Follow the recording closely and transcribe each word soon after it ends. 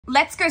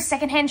Let's go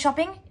secondhand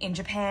shopping in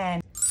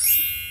Japan.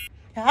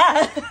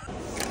 Ah.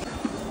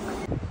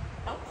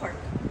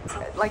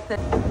 Like the...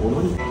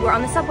 We're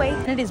on the subway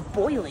and it is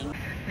boiling.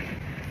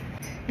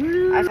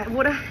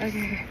 Water.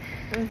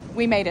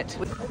 We made it.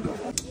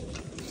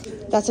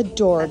 That's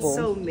adorable.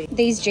 That's so mean.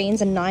 These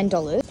jeans are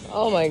 $9.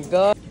 Oh my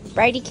god.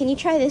 Brady, can you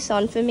try this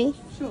on for me?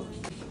 Sure.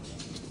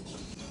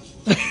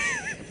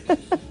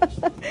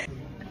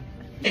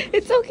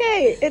 It's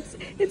okay.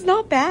 It's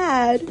not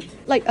bad.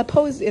 Like a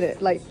pose in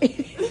it. Like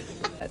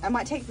I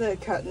might take the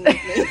curtain with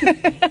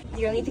me.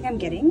 The only thing I'm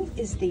getting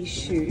is these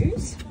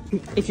shoes.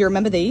 if you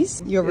remember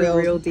these, you're The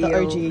real the deal.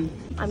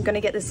 OG. I'm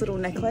gonna get this little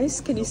necklace.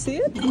 Can you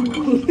see it?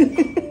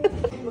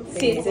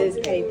 Scissors,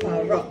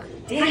 paper, rock.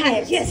 Dang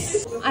it!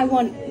 Yes. I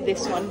want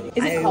this one.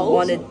 Is it cold? I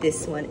wanted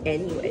this one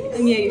anyway.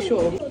 Yeah, you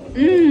sure?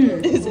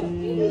 Is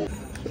it?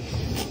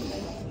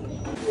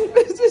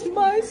 This is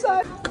my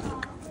side.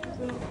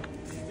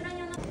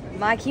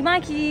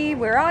 Mikey,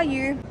 where are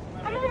you?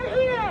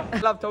 I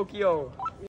love Tokyo.